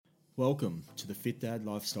Welcome to the Fit Dad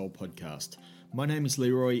Lifestyle Podcast. My name is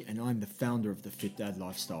Leroy and I'm the founder of the Fit Dad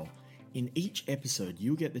Lifestyle. In each episode,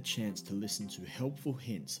 you'll get the chance to listen to helpful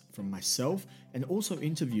hints from myself and also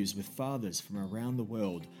interviews with fathers from around the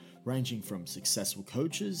world, ranging from successful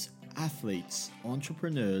coaches, athletes,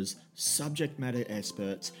 entrepreneurs, subject matter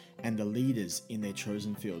experts, and the leaders in their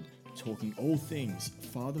chosen field, talking all things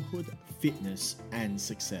fatherhood, fitness, and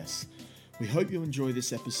success. We hope you enjoy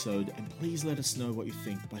this episode and please let us know what you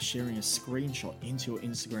think by sharing a screenshot into your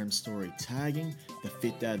Instagram story tagging the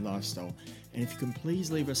Fit Dad Lifestyle. And if you can please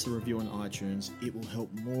leave us a review on iTunes, it will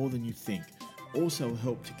help more than you think. Also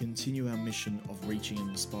help to continue our mission of reaching and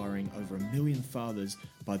inspiring over 1 million fathers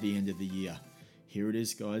by the end of the year. Here it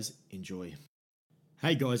is, guys. Enjoy.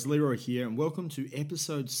 Hey guys, Leroy here and welcome to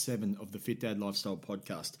episode 7 of the Fit Dad Lifestyle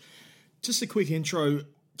Podcast. Just a quick intro.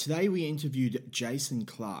 Today we interviewed Jason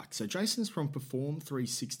Clark. So Jason's from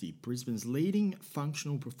Perform360, Brisbane's leading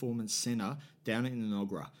functional performance centre down in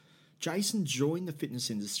Enoggera. Jason joined the fitness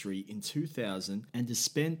industry in 2000 and has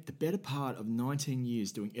spent the better part of 19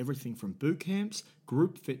 years doing everything from boot camps,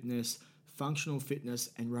 group fitness, functional fitness,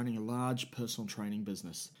 and running a large personal training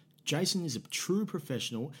business. Jason is a true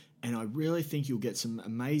professional, and I really think you'll get some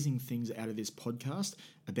amazing things out of this podcast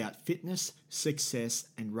about fitness, success,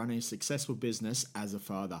 and running a successful business as a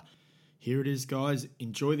father. Here it is, guys.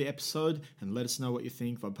 Enjoy the episode and let us know what you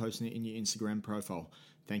think by posting it in your Instagram profile.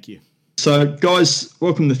 Thank you. So, guys,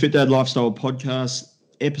 welcome to the Fit Dad Lifestyle Podcast,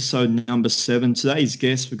 episode number 7. Today's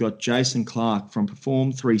guest, we've got Jason Clark from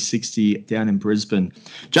Perform360 down in Brisbane.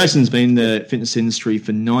 Jason's been in the fitness industry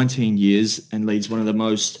for 19 years and leads one of the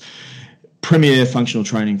most premier functional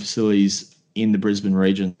training facilities in the Brisbane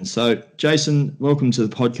region. So, Jason, welcome to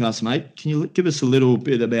the podcast, mate. Can you give us a little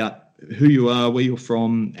bit about who you are, where you're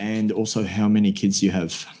from, and also how many kids you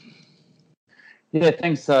have? Yeah,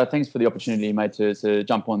 thanks for the opportunity, mate, to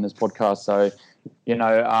jump on this podcast. So,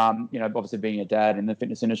 obviously being a dad in the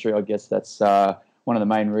fitness industry, I guess that's one of the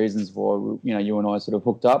main reasons why, you and I sort of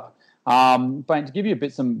hooked up. But to give you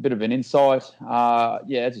some bit of an insight,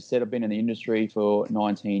 as you said, I've been in the industry for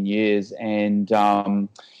 19 years and,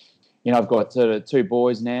 I've got 2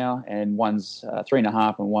 boys now and one's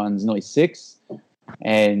 3.5 and one's nearly 6.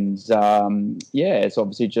 And, it's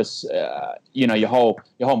obviously just, your whole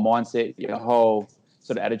mindset, your whole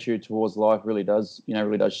sort of attitude towards life really does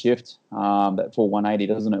shift, that full 180,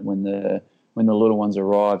 doesn't it, when the little ones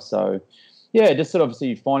arrive. So, just sort of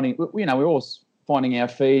obviously finding, we're all finding our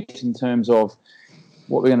feet in terms of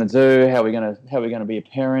what we're going to do, how we're going to be a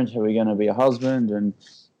parent, how we're going to be a husband, and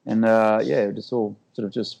just all sort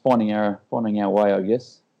of just finding our way, I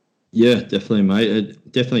guess. Yeah, definitely, mate.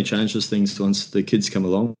 It definitely changes things once the kids come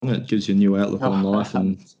along. It gives you a new outlook on life,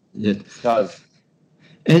 and yeah, it does.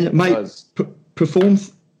 And mate,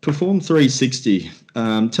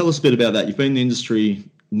 Perform360. Tell us a bit about that. You've been in the industry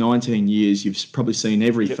 19 years. You've probably seen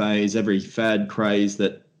every phase, every fad, craze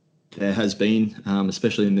that there has been,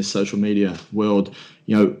 especially in this social media world.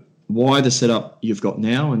 Why the setup you've got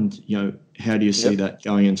now, and how do you see that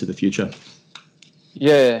going into the future?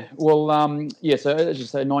 Yeah, well, so as you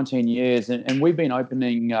say, 19 years, and we've been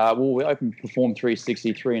opening, we opened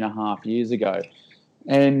Perform360 3.5 years ago.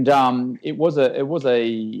 And it was a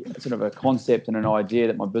sort of a concept and an idea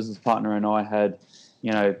that my business partner and I had,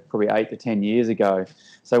 probably 8 to 10 years ago.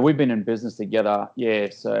 So we've been in business together,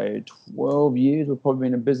 so 12 years we've probably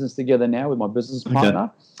been in business together now with my business partner.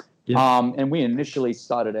 Okay. Yeah. And we initially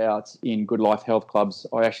started out in Good Life Health Clubs.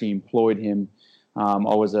 I actually employed him. I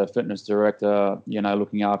was a fitness director,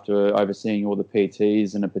 looking after overseeing all the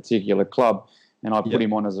PTs in a particular club, and I put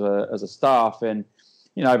him on as a staff. And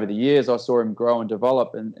over the years, I saw him grow and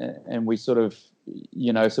develop, and we sort of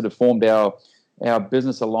formed our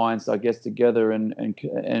business alliance, I guess, together, and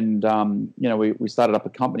we started up a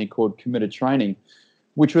company called Committed Training,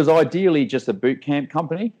 which was ideally just a boot camp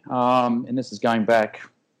company, and this is going back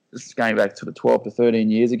to the 12 to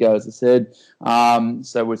 13 years ago, as I said.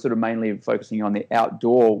 So we're sort of mainly focusing on the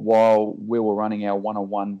outdoor while we were running our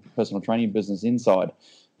one-on-one personal training business inside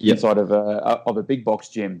of a big box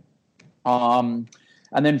gym.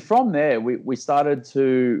 And then from there, we started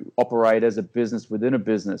to operate as a business within a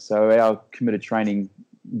business. So our Committed Training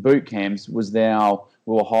boot camps was now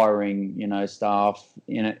we were hiring, staff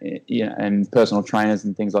and personal trainers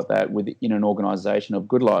and things like that within an organisation of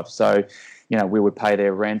Good Life. So, we would pay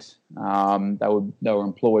their rent. They were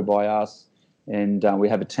employed by us, and we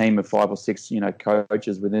have a team of 5 or 6,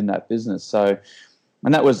 coaches within that business. So,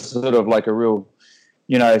 and that was sort of like a real,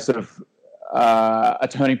 a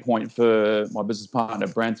turning point for my business partner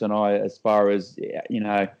Brent and I, as far as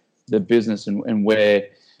the business and where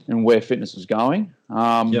fitness was going.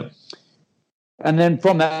 And then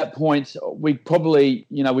from that point, we probably,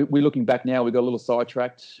 we're looking back now, we got a little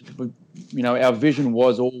sidetracked. Our vision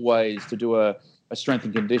was always to do a strength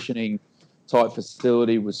and conditioning type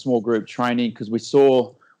facility with small group training, because we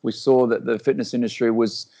saw that the fitness industry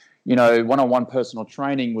was, one-on-one personal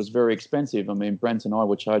training was very expensive. I mean, Brent and I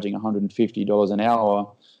were charging $150 an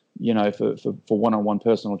hour, for one-on-one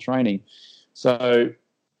personal training. So,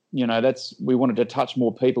 we wanted to touch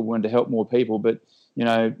more people, we wanted to help more people, but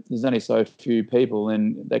there's only so few people,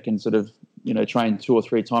 and they can sort of, train 2 or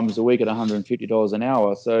 3 times a week at $150 an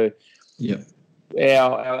hour. So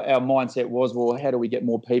our mindset was, well, how do we get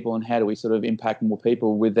more people, and how do we sort of impact more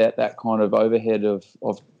people without that kind of overhead of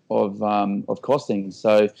costing?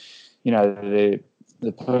 So, the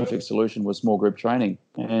perfect solution was small group training,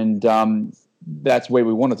 and that's where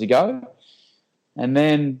we wanted to go. And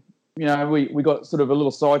then, we got sort of a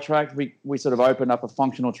little sidetracked. We sort of opened up a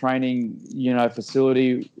functional training,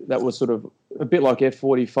 facility that was sort of a bit like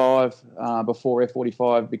F45 before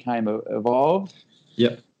F45 became evolved.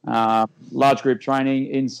 Yep. Large group training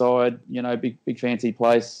inside, big fancy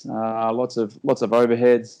place, lots of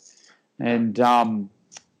overheads, and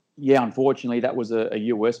unfortunately that was a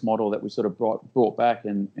US model that we sort of brought back,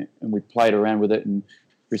 and we played around with it, and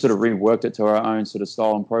we sort of reworked it to our own sort of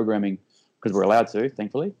style and programming, because we're allowed to,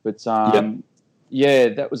 thankfully. But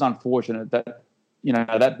that was unfortunate that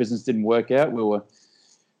that business didn't work out. We were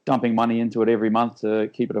dumping money into it every month to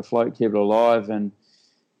keep it afloat, keep it alive, and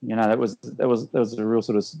that was a real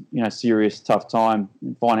sort of serious tough time,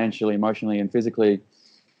 financially, emotionally, and physically.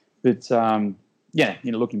 But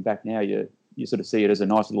looking back now, you sort of see it as a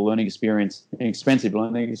nice little learning experience, an expensive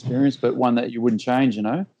learning experience, but one that you wouldn't change.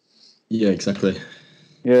 Yeah, exactly.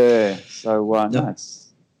 Yeah. So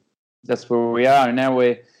that's where we are, and now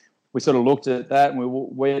we sort of looked at that, and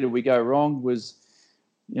where did we go wrong? Was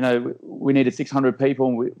we needed 600 people,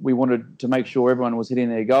 and we wanted to make sure everyone was hitting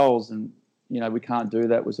their goals, and we can't do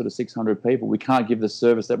that with sort of 600 people. We can't give the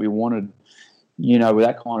service that we wanted, with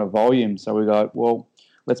that kind of volume. So we go, well,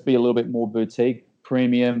 let's be a little bit more boutique,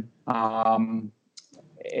 premium, and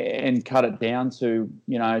cut it down to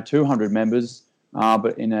 200 members,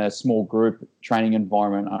 but in a small group training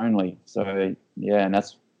environment only. So and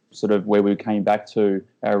that's sort of where we came back to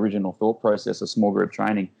our original thought process of small group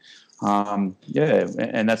training. And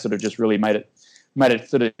that sort of just really made it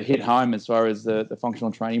sort of hit home as far as the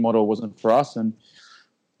functional training model wasn't for us, and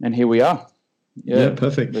here we are. Yeah,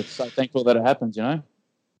 perfect. We're so thankful that it happens,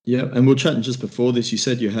 Yeah, and we were chatting just before this. You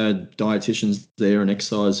said you had dietitians there and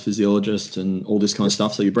exercise physiologists and all this kind of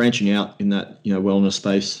stuff. So you're branching out in that wellness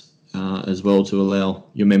space as well, to allow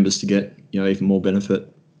your members to get even more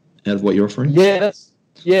benefit out of what you're offering.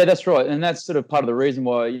 Yeah, that's right. And that's sort of part of the reason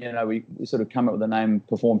why, we sort of come up with the name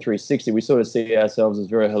Perform360. We sort of see ourselves as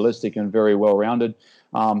very holistic and very well-rounded,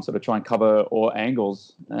 sort of try and cover all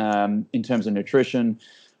angles in terms of nutrition.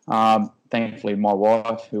 Thankfully, my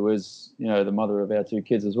wife, who is, the mother of our 2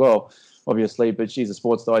 kids as well, obviously, but she's a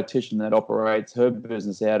sports dietitian that operates her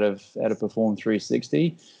business out of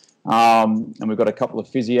Perform360. And we've got a couple of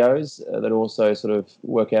physios that also sort of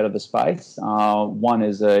work out of the space. One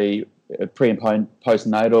is a pre- and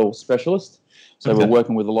postnatal specialist. So we're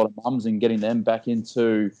working with a lot of mums and getting them back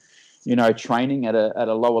into, training at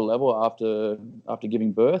a lower level after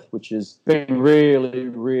giving birth, which has been really,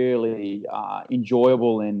 really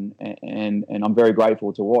enjoyable, and I'm very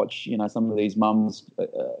grateful to watch, some of these mums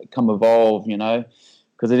come evolve,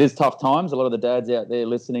 because it is tough times. A lot of the dads out there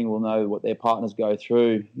listening will know what their partners go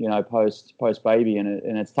through, post baby,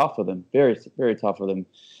 and it's tough for them, very, very tough for them.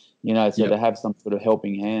 To have some sort of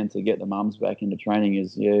helping hand to get the mums back into training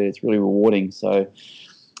is, it's really rewarding. So,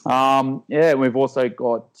 we've also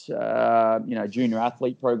got, junior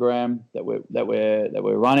athlete program that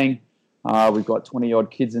we're running. We've got 20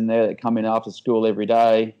 odd kids in there that come in after school every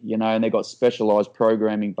day, and they've got specialized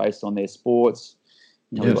programming based on their sports.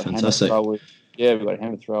 We've got fantastic. We've got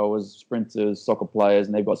hammer throwers, sprinters, soccer players,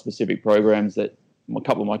 and they've got specific programs that a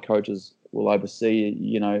couple of my coaches will oversee,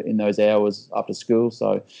 in those hours after school.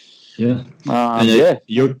 So, your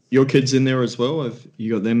kids in there as well? Have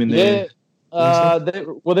you got them in there?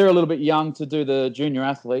 They're a little bit young to do the junior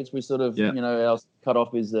athletes. We sort of, our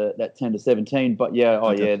cutoff is that 10 to 17. But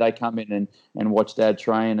they come in and watch dad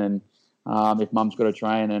train, and if mum's got to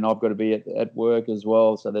train, and I've got to be at work as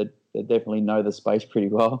well, so they definitely know the space pretty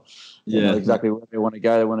well. They know exactly where they want to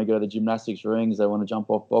go. They want to go to the gymnastics rings. They want to jump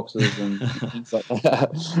off boxes and things like that.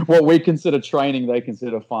 What we consider training, they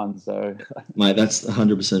consider fun. So, mate, that's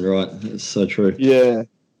 100% right. It's so true. Yeah.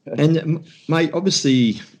 And mate,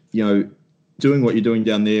 obviously, doing what you're doing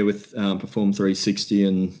down there with Perform 360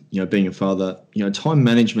 and, being a father, time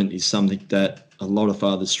management is something that a lot of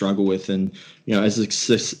fathers struggle with. And, as a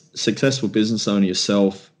successful business owner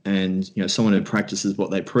yourself and, someone who practices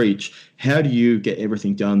what they preach, how do you get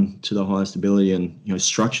everything done to the highest ability and,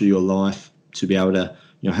 structure your life to be able to,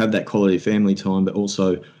 have that quality family time, but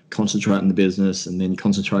also concentrate on the business and then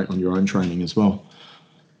concentrate on your own training as well?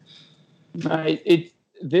 Mate,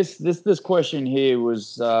 this question here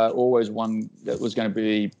was always one that was going to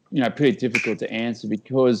be pretty difficult to answer,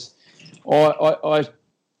 because I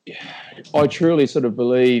truly sort of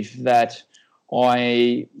believe that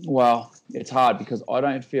it's hard because I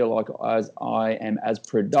don't feel like I am as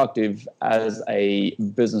productive as a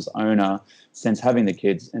business owner since having the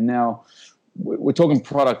kids. And now we're talking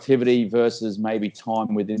productivity versus maybe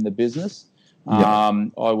time within the business. Yeah.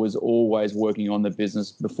 I was always working on the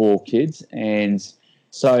business before kids, and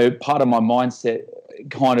so part of my mindset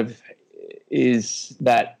kind of is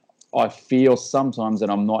that I feel sometimes that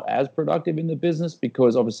I'm not as productive in the business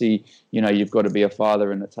because obviously, you've got to be a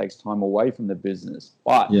father and it takes time away from the business.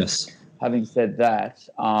 But yes, having said that,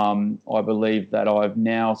 I believe that I've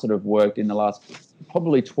now sort of worked in the last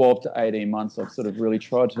probably 12 to 18 months. I've sort of really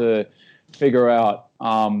tried to figure out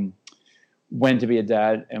when to be a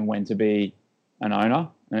dad and when to be an owner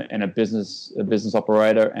and a business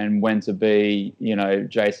operator, and when to be,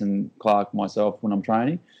 Jason Clark, myself, when I'm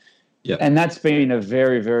training. Yeah. And that's been a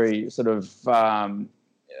very, very sort of,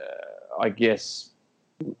 I guess,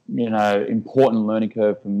 important learning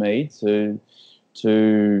curve for me to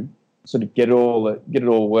sort of get it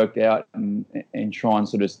all worked out and try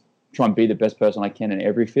and be the best person I can in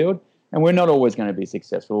every field. And we're not always going to be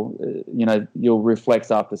successful. You'll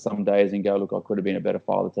reflect after some days and go, look, I could have been a better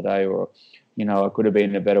father today, or, I could have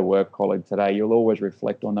been a better work colleague today. You'll always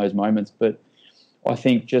reflect on those moments. But I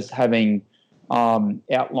think just having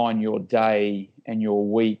outline your day and your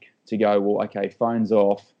week to go, well, okay, phone's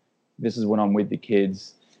off. This is when I'm with the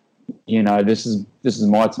kids. This is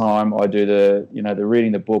my time. I do the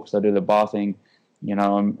reading the books. I do the bathing,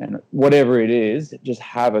 and whatever it is, just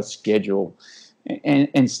have a schedule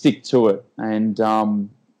and stick to it. And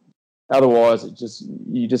otherwise,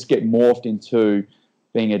 you just get morphed into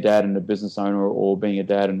being a dad and a business owner, or being a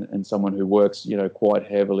dad and someone who works, quite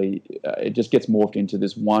heavily. It just gets morphed into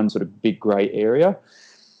this one sort of big grey area.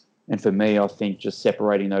 And for me, I think just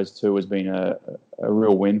separating those two has been a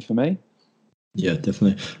real win for me. Yeah,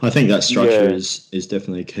 definitely. I think that structure is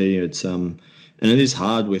definitely key. It's and it is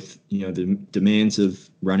hard with the demands of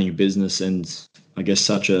running a business, and I guess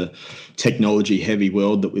such a technology heavy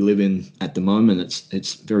world that we live in at the moment.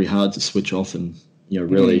 It's very hard to switch off and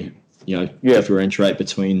really differentiate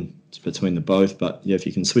between the both. But if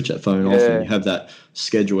you can switch that phone off and you have that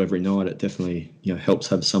schedule every night, it definitely helps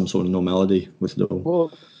have some sort of normality with it all.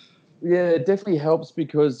 Well, yeah, it definitely helps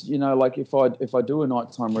because like if I do a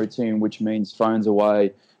nighttime routine, which means phones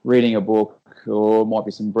away, reading a book, or it might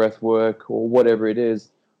be some breath work or whatever it is,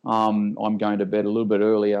 I'm going to bed a little bit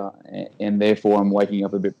earlier, and therefore I'm waking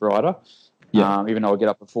up a bit brighter. Yeah. Even though I get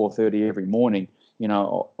up at 4:30 every morning,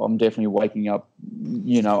 I'm definitely waking up,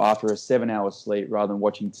 after a 7-hour sleep rather than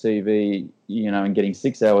watching TV, and getting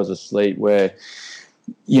 6 hours of sleep where,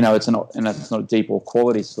 it's not deep or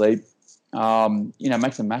quality sleep. It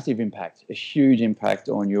makes a massive impact, a huge impact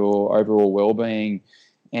on your overall well-being,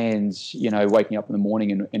 and waking up in the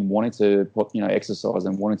morning and wanting to exercise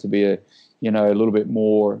and wanting to be a little bit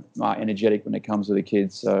more energetic when it comes to the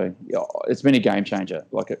kids. So it's been a game changer.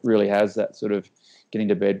 Like, it really has, that sort of getting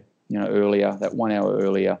to bed earlier, that 1 hour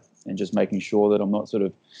earlier, and just making sure that I'm not sort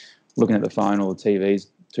of looking at the phone or the TVs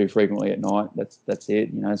too frequently at night. That's it.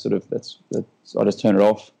 I just turn it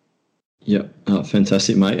off. Yeah,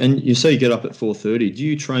 fantastic, mate. And you say you get up at 4:30. Do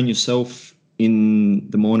you train yourself in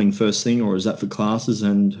the morning first thing, or is that for classes?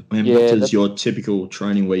 And what does your typical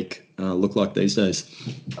training week look like these days?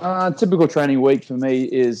 Typical training week for me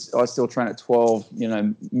is I still train at 12,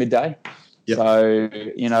 midday. Yep. So,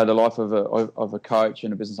 the life of a coach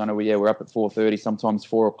and a business owner, we're up at 4:30, sometimes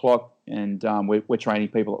 4 o'clock, and we're training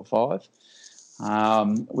people at 5.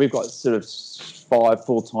 We've got sort of 5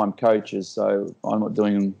 full-time coaches, so I'm not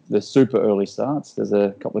doing the super early starts. There's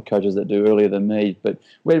a couple of coaches that do earlier than me, but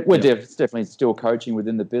we're definitely still coaching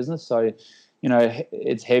within the business. So,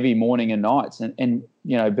 it's heavy morning and nights, and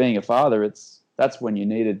being a father, that's when you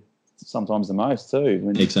needed sometimes the most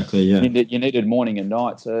too. Exactly, yeah. You needed morning and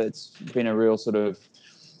night, so it's been a real sort of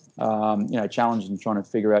challenge in trying to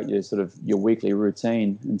figure out your weekly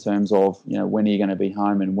routine in terms of when are you going to be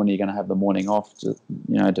home and when are you going to have the morning off to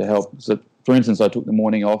help. So, for instance, I took the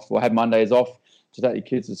morning off. I had Mondays off to take the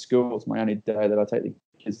kids to school. It's my only day that I take the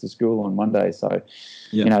kids to school on Monday. So,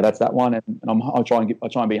 Yeah. that's that one. And I try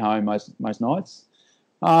and be home most nights.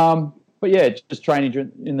 But yeah, just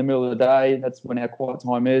training in the middle of the day. That's when our quiet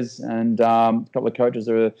time is, and a couple of coaches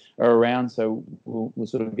are around, so we'll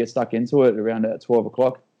sort of get stuck into it around at 12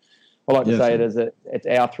 o'clock. I like to say it's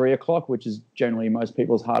our 3 o'clock, which is generally most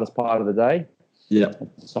people's hardest part of the day. Yeah.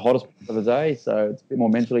 It's the hottest part of the day, so it's a bit more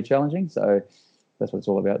mentally challenging. So that's what it's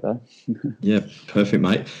all about, though. Yeah, perfect,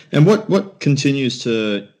 mate. And what continues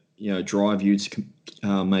to drive you to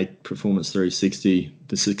make Performance 360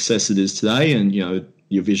 the success it is today, and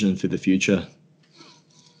your vision for the future?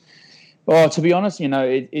 Well, to be honest,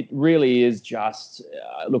 it really is just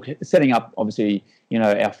setting up, obviously,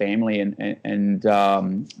 our family and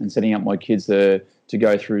setting up my kids to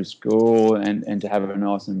go through school and to have a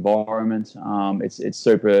nice environment. It's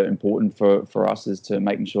super important for us is to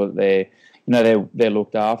making sure that they're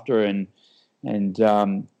looked after and they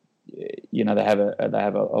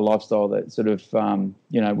have a lifestyle that sort of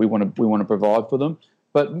we want to provide for them.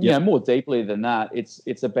 But more deeply than that,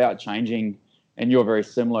 it's about changing. And you're very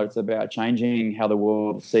similar. It's about changing how the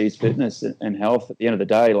world sees fitness and health. At the end of the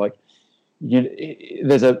day,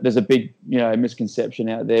 there's a big misconception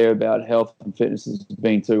out there about health and fitness as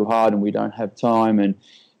being too hard, and we don't have time. And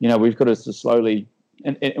we've got to slowly,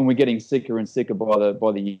 and we're getting sicker and sicker by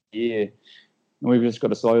the year, and we've just got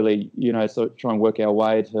to slowly try and work our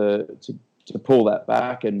way to pull that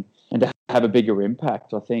back and to have a bigger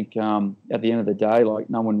impact. I think at the end of the day,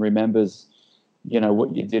 no one remembers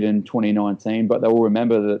what you did in 2019, but they will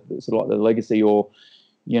remember the sort of the legacy or,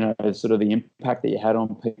 sort of the impact that you had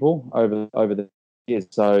on people over the years.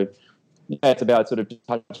 So it's about sort of just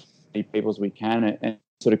touching as many people as we can and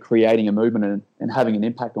sort of creating a movement and having an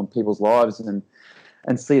impact on people's lives and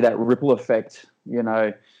see that ripple effect,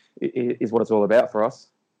 is what it's all about for us.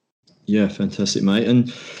 Yeah, fantastic, mate. And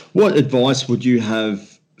what advice would you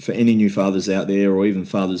have for any new fathers out there, or even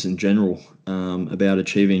fathers in general, about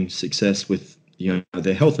achieving success with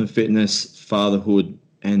their health and fitness, fatherhood,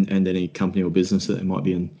 and any company or business that they might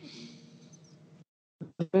be in?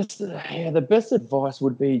 The best advice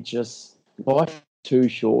would be just life is too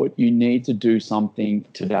short. You need to do something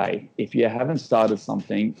today. If you haven't started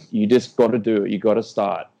something, you just got to do it. You got to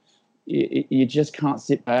start. You just can't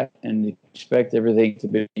sit back and expect everything to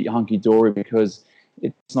be hunky dory, because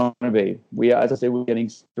it's not going to be. As I said, we're getting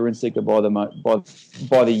sicker and sicker by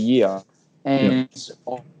the year, and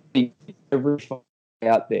I think every father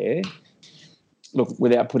out there, look,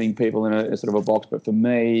 without putting people in a sort of a box, but for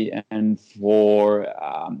me and for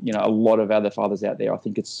a lot of other fathers out there, I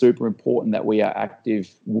think it's super important that we are active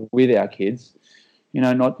with our kids.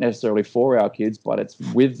 Not necessarily for our kids, but it's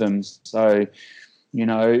with them. So,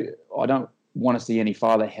 I don't want to see any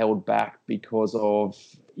father held back because of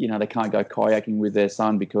they can't go kayaking with their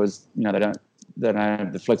son because they don't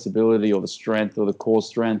have the flexibility or the strength or the core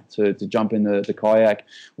strength to jump in the kayak,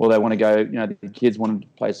 or they want to go, the kids want to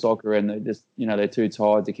play soccer and they just, they're too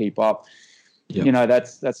tired to keep up. Yep.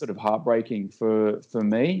 That's sort of heartbreaking for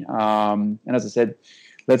me. And as I said,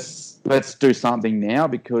 let's do something now,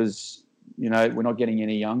 because, we're not getting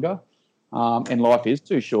any younger. And life is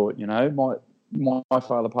too short. My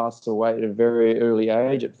father passed away at a very early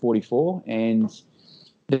age at 44, and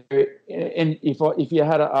if you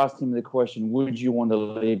had to ask him the question, would you want to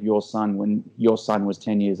leave your son when your son was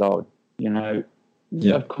 10 years old?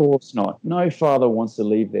 Of course not. No father wants to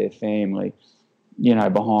leave their family,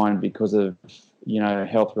 behind because of,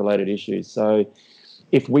 health-related issues. So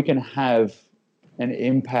if we can have an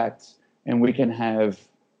impact and we can have,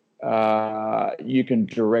 you can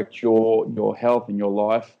direct your health and your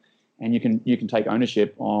life, and you can take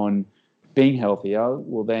ownership on being healthier,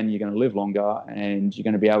 well, then you're going to live longer and you're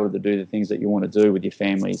going to be able to do the things that you want to do with your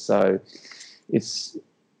family. So it's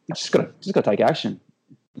just got to take action.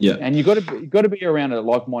 Yeah. And you've got to be around a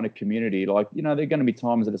like-minded community. There are going to be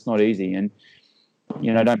times that it's not easy, and,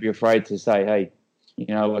 don't be afraid to say, hey,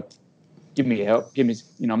 give me help,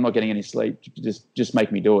 I'm not getting any sleep. Just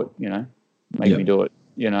make me do it, make me do it,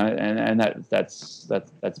 and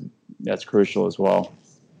that's crucial as well.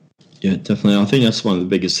 Yeah, definitely. I think that's one of the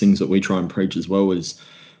biggest things that we try and preach as well is,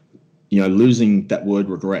 losing that word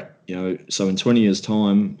regret. So in 20 years'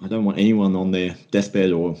 time, I don't want anyone on their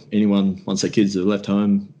deathbed or anyone once their kids have left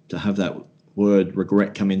home to have that word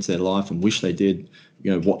regret come into their life and wish they did,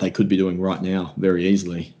 what they could be doing right now very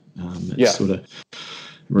easily. Sort of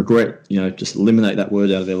regret, just eliminate that word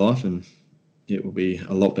out of their life and it will be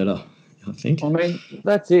a lot better, I think. I mean,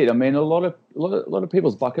 that's it. I mean, a lot of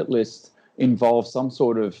people's bucket list involves some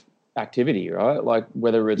sort of activity, right? Like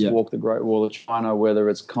whether it's walk the Great Wall of China, whether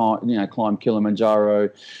it's climb Kilimanjaro,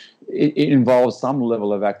 it involves some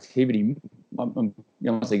level of activity.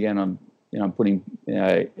 once again, I'm putting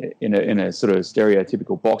in a sort of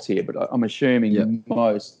stereotypical box here, but I'm assuming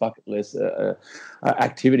most bucket lists are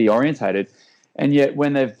activity orientated, and yet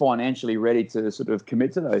when they're financially ready to sort of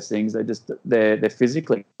commit to those things, they're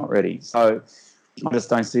physically not ready. So I just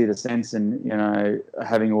don't see the sense in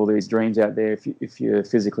having all these dreams out there if you're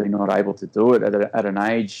physically not able to do it at an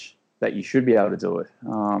age that you should be able to do it.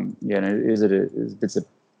 It's a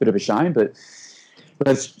bit of a shame, but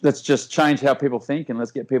let's just change how people think and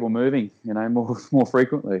let's get people moving, more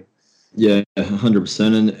frequently. Yeah,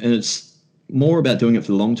 100%. And it's more about doing it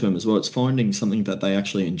for the long term as well. It's finding something that they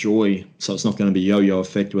actually enjoy. So it's not going to be yo-yo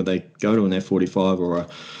effect where they go to an F45 or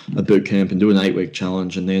a boot camp and do an 8-week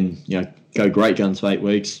challenge and then, go great guns for 8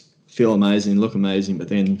 weeks, feel amazing, look amazing, but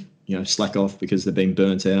then, slack off because they're being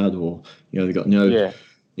burnt out or, they've got no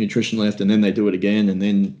nutrition left, and then they do it again. And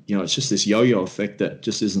then, it's just this yo-yo effect that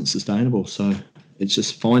just isn't sustainable. So it's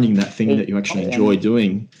just finding that thing that you actually enjoy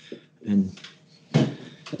doing. And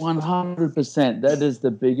 100%. That is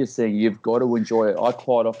the biggest thing. You've got to enjoy it. I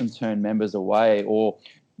quite often turn members away or,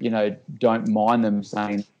 don't mind them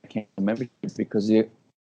saying cancel membership because they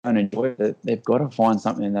don't enjoy it. They've got to find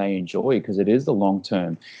something they enjoy because it is the long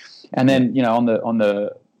term. And then,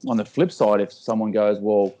 on the flip side, if someone goes,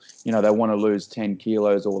 well, they want to lose 10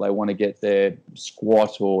 kilos or they want to get their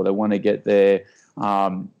squat or they want to get their,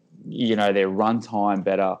 their run time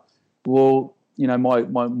better. Well,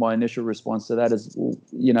 my initial response to that is, well,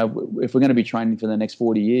 if we're going to be training for the next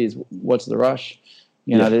 40 years, what's the rush?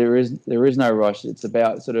 There is no rush. It's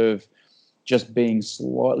about sort of just being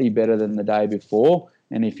slightly better than the day before.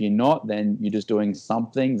 And if you're not, then you're just doing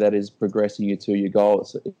something that is progressing you to your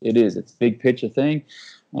goals. It's a big picture thing.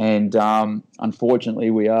 And unfortunately,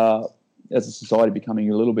 we are, as a society, becoming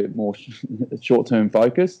a little bit more short-term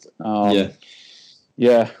focused. But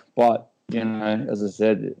as I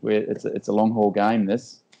said, it's a long-haul game.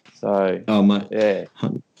 This, so mate,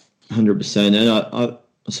 100%. And I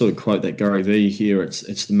sort of quote that Gary Vee here.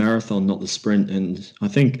 It's the marathon, not the sprint. And I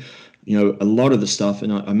think a lot of the stuff,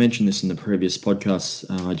 and I mentioned this in the previous podcast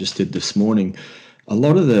I just did this morning. A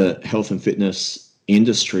lot of the health and fitness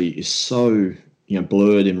industry is so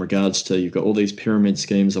blurred in regards to, you've got all these pyramid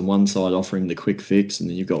schemes on one side offering the quick fix, and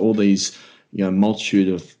then you've got all these multitude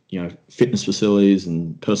of fitness facilities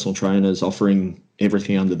and personal trainers offering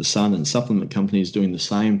everything under the sun, and supplement companies doing the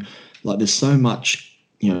same. Like, there's so much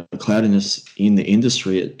cloudiness in the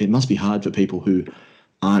industry. It must be hard for people who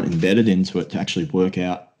aren't embedded into it to actually work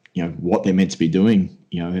out what they're meant to be doing.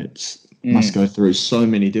 Must go through so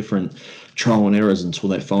many different trial and errors until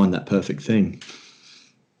they find that perfect thing.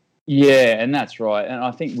 Yeah, and that's right. And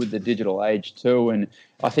I think with the digital age too, and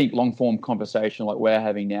I think long form conversation like we're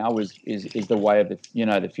having now is the way of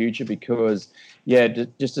the future, because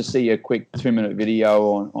just to see a quick 2-minute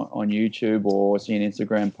video on YouTube or see an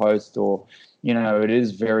Instagram post or it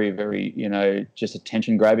is very, very just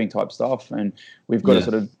attention grabbing type stuff, and we've got to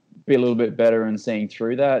sort of be a little bit better in seeing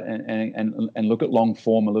through that and look at long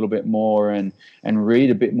form a little bit more and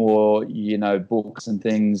read a bit more, books and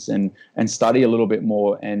things and study a little bit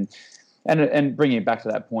more and bringing it back to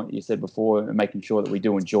that point that you said before, and making sure that we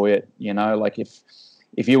do enjoy it. Like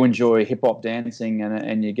if you enjoy hip hop dancing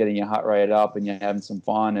and you're getting your heart rate up and you're having some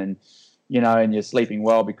fun and and you're sleeping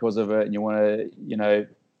well because of it, and you want to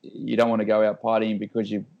you don't want to go out partying because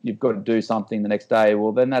you've got to do something the next day,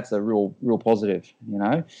 well, then that's a real positive.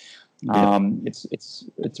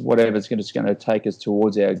 It's whatever's just going to take us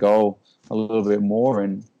towards our goal a little bit more,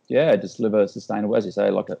 and just live a sustainable, as you say,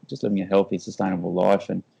 just living a healthy, sustainable life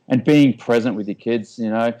and being present with your kids.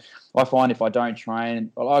 I find if I don't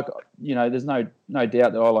train, there's no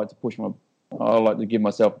doubt that I like to give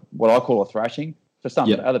myself what I call a thrashing. For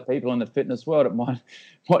some other people in the fitness world, it might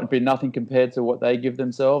be nothing compared to what they give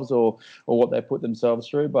themselves or what they put themselves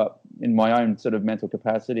through. But in my own sort of mental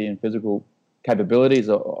capacity and physical capabilities,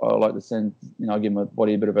 I like to send, I give my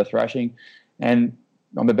body a bit of a thrashing, and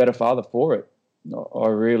I'm a better father for it. I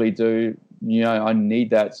really do. I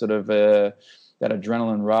need that sort of that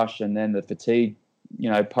adrenaline rush and then the fatigue,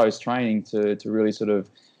 post training to really sort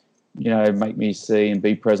of, make me see and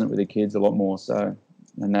be present with the kids a lot more. So.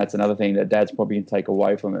 And that's another thing that dads probably can take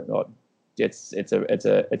away from it. Like, it's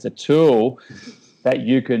a tool that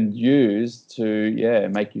you can use to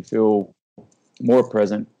make you feel more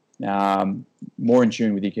present, more in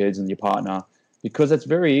tune with your kids and your partner, because it's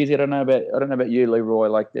very easy. I don't know about you, Leroy.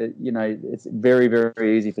 Like, it's very,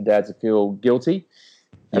 very easy for dads to feel guilty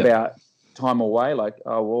about time away. Like,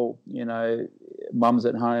 oh well, mum's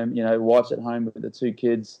at home, wife's at home with the 2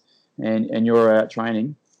 kids, and you're out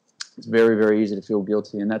training. It's very, very easy to feel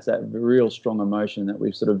guilty, and that's that real strong emotion that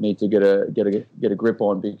we sort of need to get a grip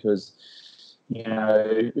on, because you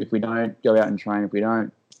know, if we don't go out and train, if we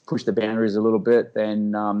don't push the boundaries a little bit,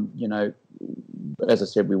 then, you know, as I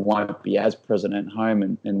said, we won't be as present at home.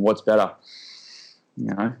 And what's better, you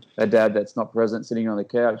know, a dad that's not present sitting on the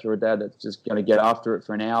couch, or a dad that's just going to get after it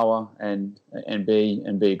for an hour and be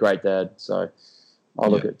a great dad. So I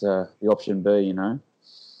look at the option B, you know.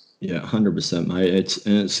 Yeah, 100%, mate.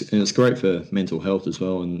 It's great for mental health as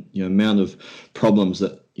well, and you know, amount of problems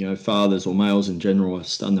that, you know, fathers or males in general are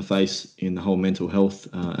starting to face in the whole mental health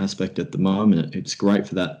aspect at the moment. It's great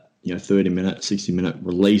for that, you know, 30-minute, 60-minute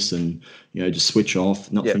release, and you know, just switch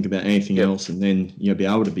off, not think about anything else, and then, you know, be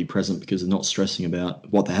able to be present because they're not stressing about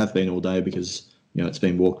what they have been all day, because, you know, it's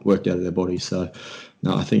been worked out of their body. So,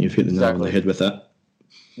 no, I think you've hit the nail on the head with that.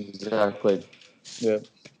 Exactly. Yeah.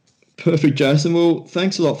 Perfect, Jason. Well,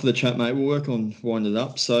 thanks a lot for the chat, mate. We'll work on winding it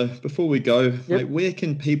up. So before we go, mate, where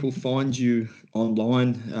can people find you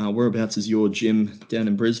online? Whereabouts is your gym down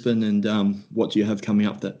in Brisbane? And what do you have coming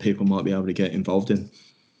up that people might be able to get involved in?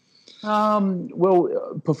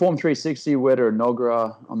 Well, Perform360, Weta and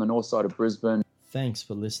Nogra on the north side of Brisbane. Thanks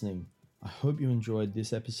for listening. I hope you enjoyed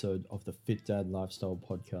this episode of the Fit Dad Lifestyle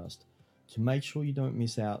Podcast. To make sure you don't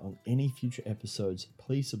miss out on any future episodes,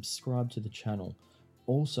 please subscribe to the channel.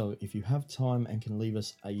 Also, if you have time and can leave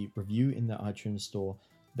us a review in the iTunes store,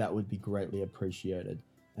 that would be greatly appreciated.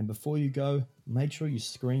 And before you go, make sure you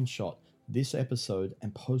screenshot this episode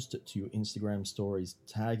and post it to your Instagram stories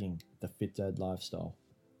tagging the Fit Dad Lifestyle.